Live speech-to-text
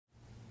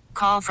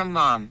Call from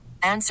mom.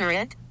 Answer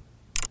it.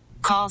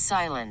 Call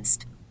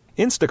silenced.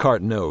 Instacart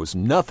knows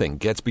nothing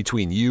gets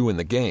between you and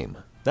the game.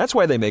 That's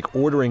why they make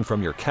ordering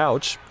from your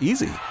couch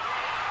easy.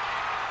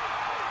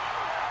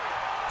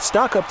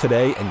 Stock up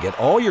today and get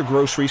all your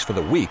groceries for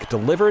the week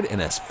delivered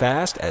in as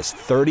fast as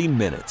 30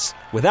 minutes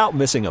without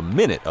missing a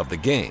minute of the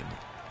game.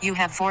 You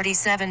have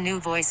 47 new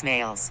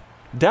voicemails.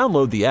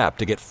 Download the app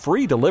to get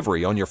free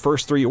delivery on your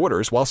first 3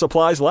 orders while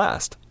supplies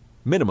last.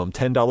 Minimum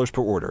 $10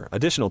 per order.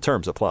 Additional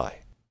terms apply.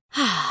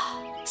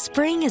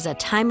 Spring is a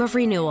time of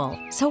renewal,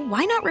 so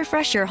why not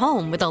refresh your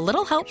home with a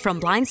little help from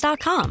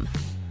Blinds.com?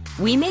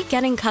 We make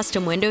getting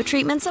custom window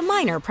treatments a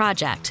minor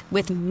project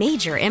with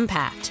major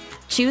impact.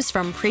 Choose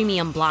from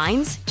premium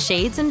blinds,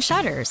 shades, and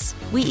shutters.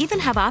 We even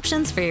have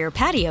options for your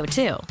patio,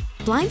 too.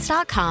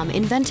 Blinds.com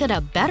invented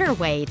a better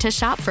way to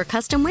shop for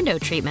custom window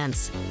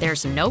treatments.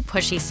 There's no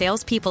pushy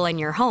salespeople in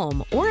your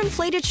home or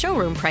inflated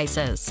showroom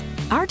prices.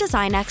 Our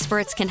design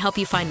experts can help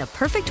you find the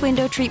perfect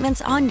window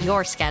treatments on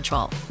your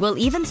schedule. We'll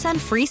even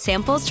send free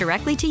samples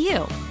directly to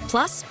you.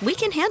 Plus, we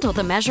can handle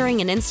the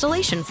measuring and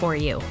installation for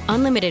you.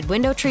 Unlimited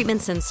window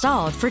treatments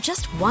installed for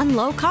just one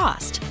low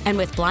cost. And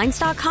with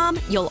Blinds.com,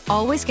 you'll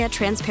always get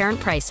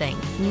transparent pricing.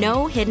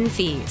 No hidden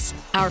fees.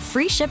 Our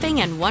free shipping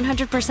and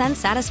 100%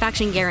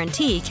 satisfaction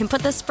guarantee can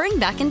put the spring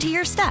back into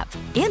your step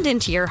and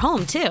into your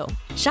home, too.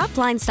 Shop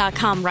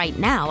Blinds.com right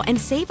now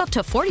and save up to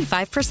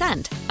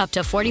 45%. Up to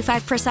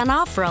 45%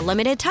 off for a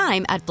limited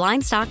time at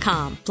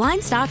Blinds.com.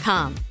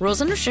 Blinds.com. Rules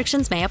and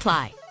restrictions may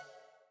apply.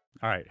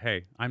 All right.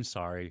 Hey, I'm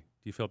sorry.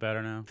 Do you feel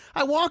better now?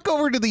 I walk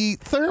over to the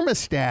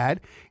thermostat,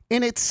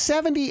 and it's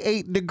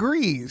 78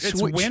 degrees.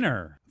 It's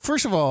winter.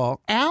 First of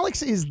all,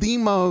 Alex is the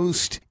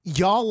most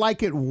y'all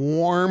like it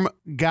warm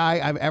guy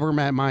I've ever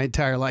met in my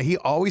entire life. He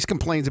always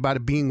complains about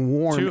it being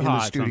warm in the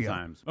studio.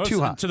 Sometimes.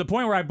 Too hot. To the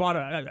point where I bought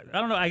I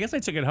don't know, I guess I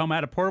took it home. I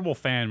had a portable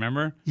fan,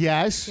 remember?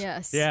 Yes.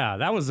 Yeah,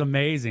 that was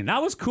amazing.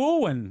 That was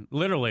cool when,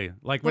 literally,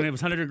 like when it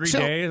was 100-degree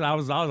days, I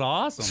was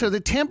awesome. So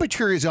the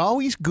temperature is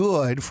always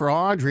good for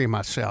Audrey and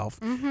myself,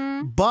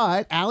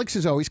 but Alex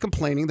is always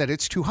complaining that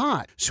it's too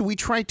hot. So we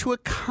try to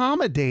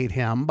accommodate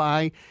him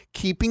by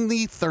keeping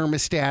the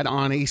thermostat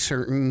on a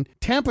certain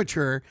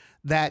temperature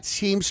that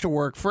seems to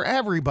work for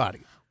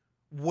everybody.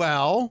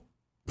 Well,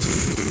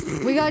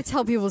 we got to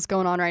tell people what's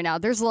going on right now.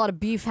 There's a lot of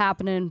beef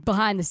happening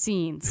behind the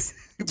scenes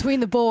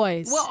between the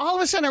boys. Well, all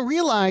of a sudden I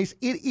realize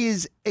it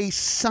is a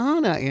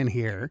sauna in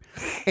here.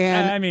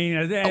 And I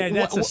mean,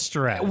 that's a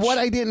stretch. What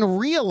I didn't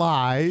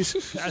realize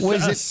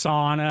was that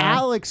sauna.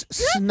 Alex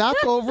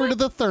snuck over to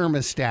the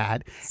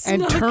thermostat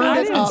and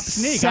turned it up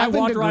sneak. 7 I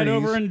walked degrees. right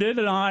over and did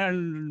it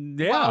on.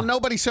 Yeah. Well,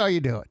 nobody saw you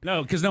do it.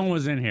 No, because no one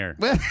was in here.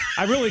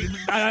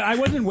 I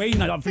wasn't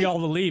waiting for y'all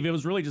to leave. It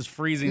was really just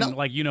freezing,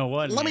 like you know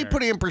what. Let me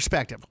put it in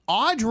perspective.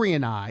 Audrey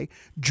and I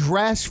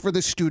dress for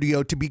the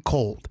studio to be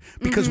cold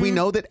because we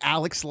know that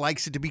Alex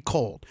likes it to be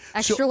cold.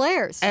 Extra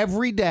layers.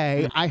 Every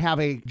day I have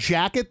a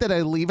jacket that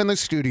I leave in the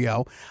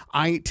studio.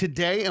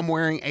 Today am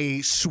wearing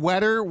a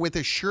sweater with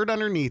a shirt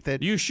underneath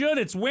it. You should.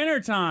 It's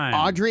wintertime.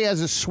 Audrey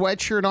has a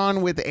sweatshirt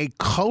on with a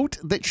coat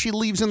that she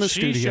leaves in the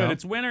studio. She should.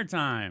 It's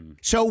wintertime.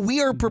 So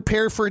we are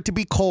prepared for it to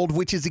be cold,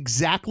 which is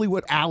exactly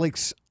what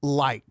Alex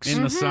likes.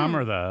 In the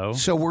summer, though.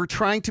 So we're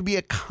trying to be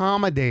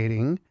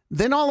accommodating.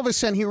 Then all of a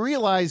sudden he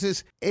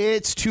realizes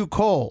it's too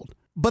cold.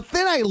 But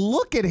then I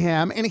look at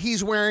him and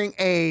he's wearing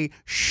a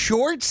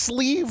short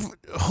sleeve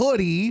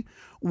hoodie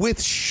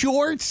with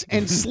shorts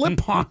and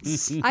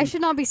slip-ons. I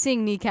should not be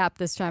seeing kneecap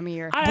this time of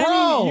year.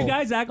 I mean, you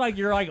guys act like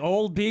you're like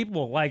old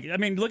people. Like, I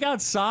mean, look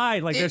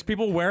outside. Like, there's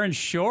people wearing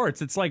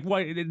shorts. It's like,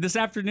 what, this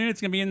afternoon it's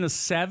going to be in the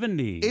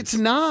 70s. It's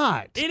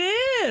not. It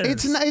is.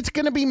 It's not. It's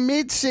going to be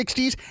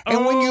mid-60s.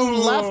 And when you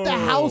left the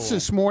house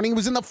this morning, it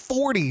was in the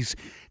 40s.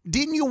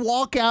 Didn't you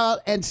walk out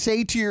and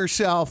say to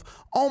yourself,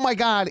 oh, my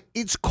God,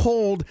 it's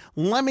cold.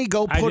 Let me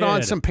go put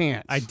on some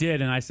pants. I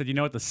did. And I said, you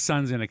know what? The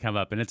sun's going to come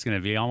up, and it's going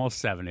to be almost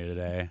 70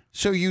 today.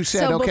 So you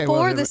said, so okay.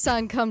 before the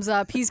sun comes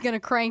up, he's going to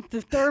crank the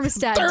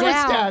thermostat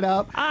down.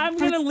 Up. I'm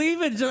going to leave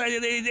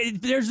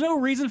it. There's no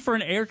reason for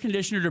an air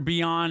conditioner to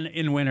be on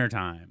in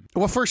wintertime.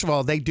 Well, first of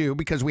all, they do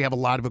because we have a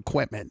lot of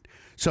equipment.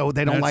 So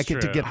they don't like it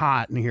to get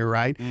hot in here,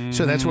 right? Mm-hmm.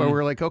 So that's why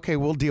we're like, okay,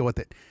 we'll deal with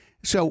it.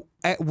 So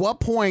at what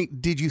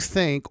point did you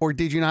think, or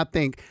did you not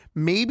think,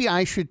 maybe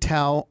I should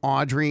tell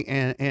Audrey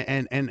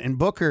and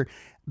Booker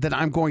that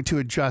I'm going to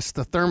adjust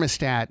the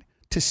thermostat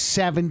to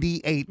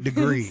 78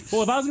 degrees?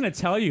 Well, if I was going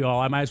to tell you all,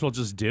 I might as well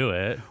just do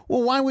it.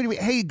 Well, why would we?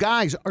 Hey,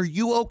 guys, are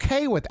you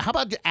okay with it? How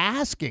about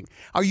asking?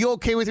 Are you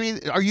okay with me?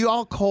 Are you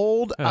all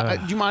cold? Do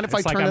you mind if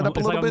I turn it up a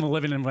little bit? I'm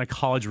living in my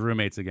college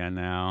roommates again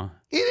now.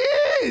 It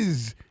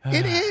is.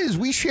 It is.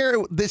 We share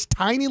this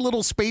tiny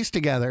little space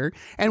together,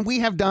 and we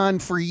have done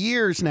for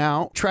years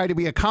now try to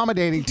be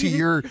accommodating to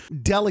your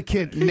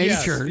delicate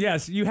nature.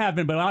 Yes, you have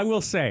been, but I will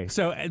say,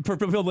 so for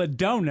people that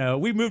don't know,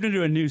 we moved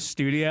into a new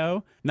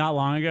studio not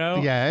long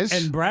ago. Yes.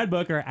 And Brad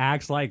Booker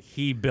acts like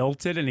he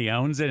built it and he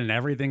owns it and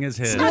everything is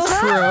his. It's not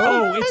true.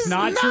 Oh, it's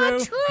not true?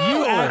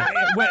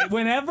 true.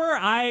 Whenever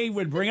I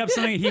would bring up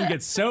something, he would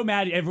get so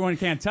mad everyone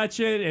can't touch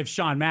it. If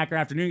Sean Mack, our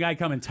afternoon guy,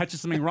 come and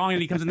touches something wrong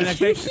and he comes in the next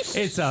day,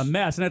 it's a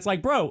mess. And it's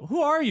like, bro,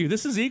 who are you?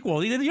 This is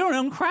equal. You don't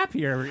own crap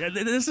here.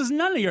 This is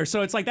none of yours.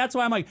 So it's like, that's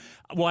why I'm like,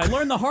 well, I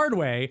learned the hard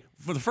way.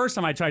 For the first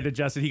time I tried to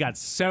adjust it, he got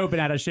so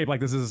bent out of shape like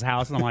this is his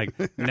house. And I'm like,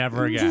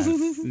 never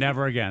again.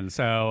 Never again.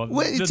 So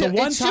it's the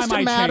one time just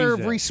a matter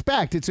of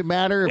respect. It's a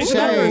matter of saying. It's a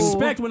matter of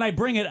respect. When I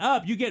bring it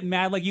up, you get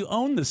mad like you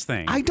own this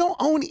thing. I don't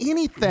own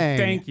anything.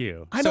 Thank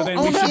you. I don't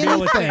own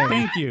anything.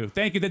 Thank you.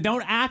 Thank you. Then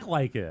don't act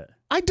like it.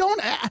 I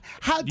don't.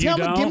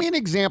 Give me an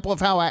example of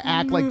how I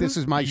act like this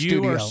is my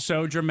studio. You are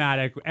so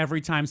dramatic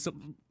every time,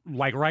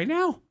 like right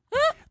now.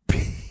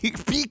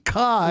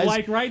 Because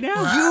like right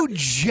now, you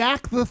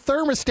jack the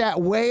thermostat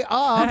way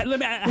up.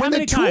 When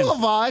the two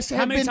of us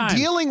have been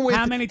dealing with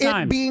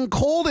it being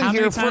cold in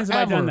here forever. How many times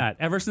have I done that?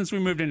 Ever since we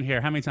moved in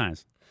here, how many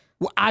times?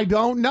 Well, I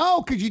don't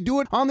know, because you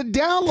do it on the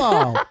down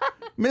low.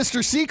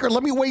 Mr. Secret,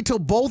 let me wait till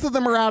both of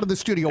them are out of the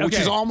studio, which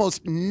is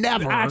almost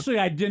never. Actually,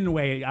 I didn't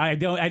wait. I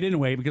didn't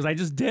wait because I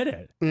just did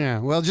it. Yeah,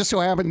 well, just so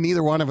happened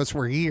neither one of us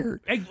were here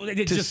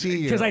to see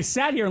you. Because I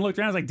sat here and looked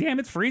around. I was like, damn,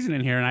 it's freezing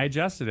in here, and I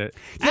adjusted it.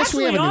 Yes,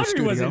 actually, we have a new Audrey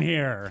studio. wasn't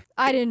here.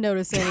 I didn't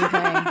notice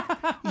anything.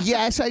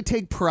 Yes, I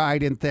take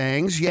pride in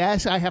things.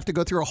 Yes, I have to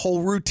go through a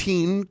whole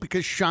routine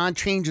because Sean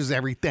changes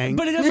everything.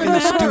 But it doesn't in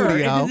matter. The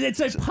studio.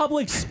 It's a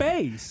public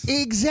space.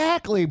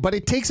 Exactly, but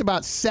it takes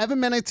about 7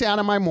 minutes out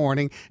of my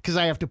morning because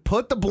I have to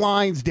put the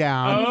blinds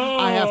down.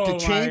 I have to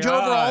change over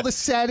all the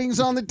settings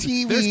on the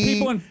TV. There's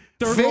people in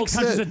third world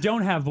countries that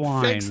don't have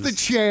blinds. Fix the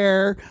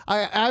chair.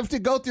 I have to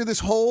go through this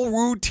whole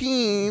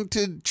routine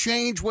to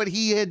change what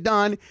he had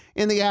done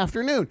in the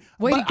afternoon.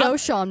 Way to go,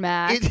 Sean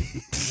Mack.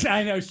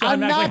 I know, Sean I'm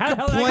Mack's not like,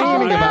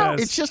 complaining about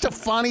it. It's just a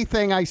funny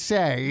thing I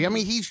say. I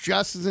mean, he's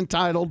just as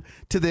entitled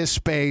to this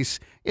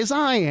space as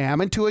I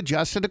am and to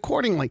adjust it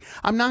accordingly.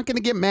 I'm not going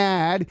to get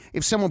mad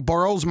if someone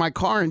borrows my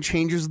car and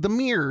changes the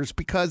mirrors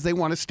because they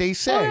want to stay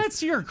safe. Well,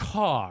 that's your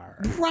car.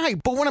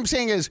 Right. But what I'm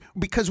saying is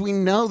because we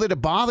know that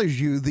it bothers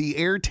you, the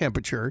air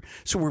temperature,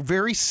 so we're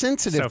very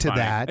sensitive to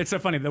that. It's so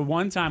funny. The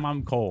one time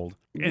I'm cold.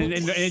 And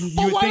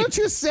why don't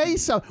you say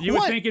so? You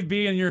would think it'd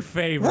be in your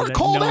favor. We're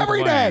cold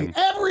every day.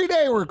 Every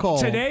day we're cold.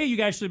 Today, you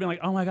guys should have been like,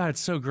 oh my God,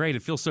 it's so great.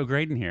 It feels so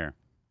great in here.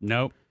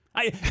 Nope.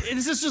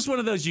 This is just one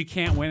of those you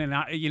can't win,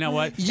 and you know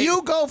what?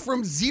 You go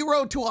from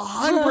 0 to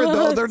 100,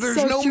 though. There's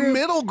so no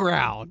middle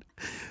ground.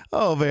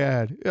 Oh,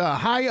 man.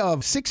 High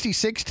of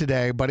 66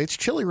 today, but it's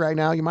chilly right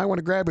now. You might want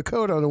to grab a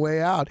coat on the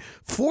way out.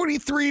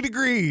 43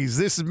 degrees.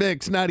 This is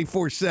Mix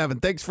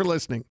 94.7. Thanks for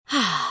listening.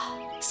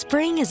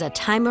 Spring is a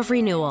time of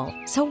renewal,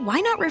 so why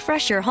not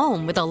refresh your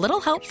home with a little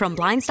help from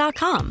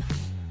Blinds.com?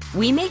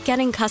 We make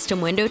getting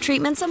custom window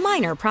treatments a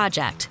minor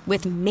project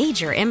with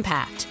major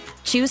impact.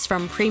 Choose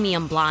from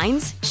premium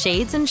blinds,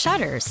 shades, and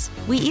shutters.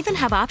 We even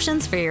have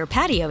options for your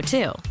patio,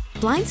 too.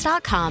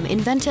 Blinds.com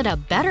invented a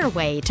better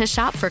way to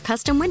shop for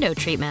custom window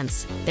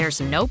treatments. There's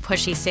no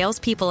pushy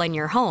salespeople in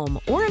your home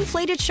or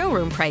inflated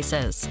showroom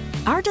prices.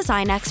 Our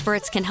design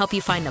experts can help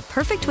you find the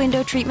perfect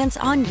window treatments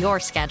on your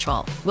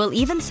schedule. We'll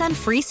even send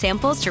free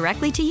samples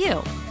directly to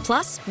you.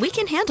 Plus, we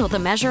can handle the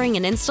measuring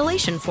and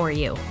installation for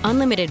you.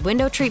 Unlimited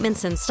window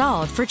treatments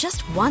installed for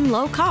just one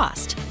low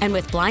cost. And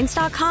with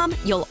Blinds.com,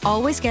 you'll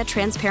always get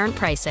transparent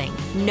pricing.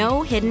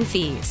 No hidden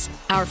fees.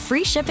 Our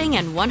free shipping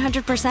and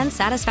 100%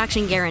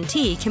 satisfaction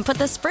guarantee can put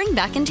the spring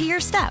back into your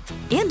step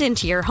and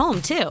into your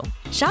home, too.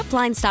 Shop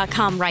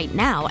Blinds.com right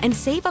now and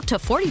save up to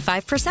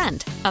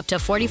 45%. Up to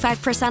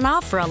 45%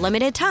 off for a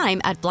limited time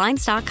at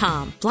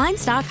Blinds.com.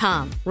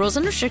 Blinds.com. Rules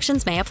and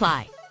restrictions may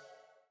apply.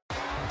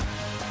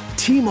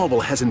 T-Mobile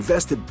has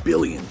invested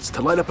billions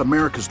to light up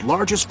America's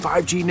largest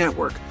 5G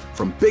network,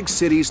 from big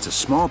cities to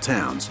small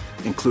towns,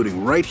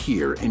 including right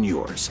here in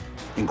yours.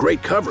 And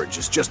great coverage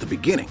is just the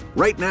beginning.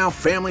 Right now,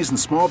 families and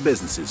small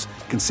businesses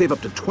can save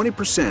up to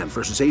 20%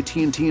 versus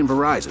AT&T and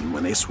Verizon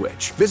when they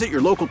switch. Visit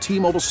your local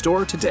T-Mobile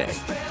store today.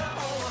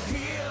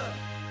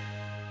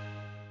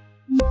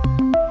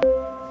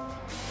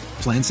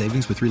 Plan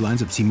savings with 3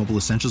 lines of T-Mobile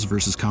Essentials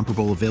versus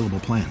comparable available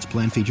plans.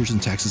 Plan features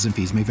and taxes and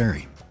fees may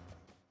vary.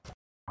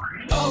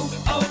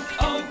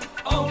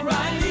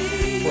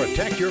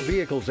 Protect your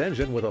vehicle's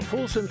engine with a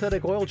full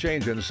synthetic oil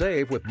change and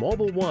save with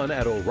Mobile One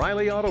at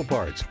O'Reilly Auto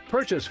Parts.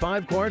 Purchase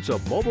 5 quarts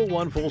of Mobile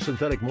One full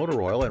synthetic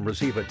motor oil and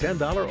receive a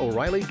 $10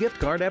 O'Reilly gift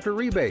card after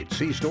rebate.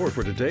 See store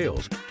for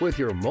details. With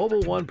your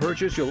Mobile One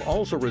purchase, you'll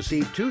also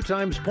receive 2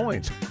 times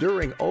points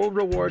during O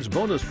Rewards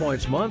Bonus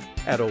Points Month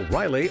at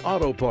O'Reilly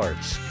Auto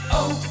Parts.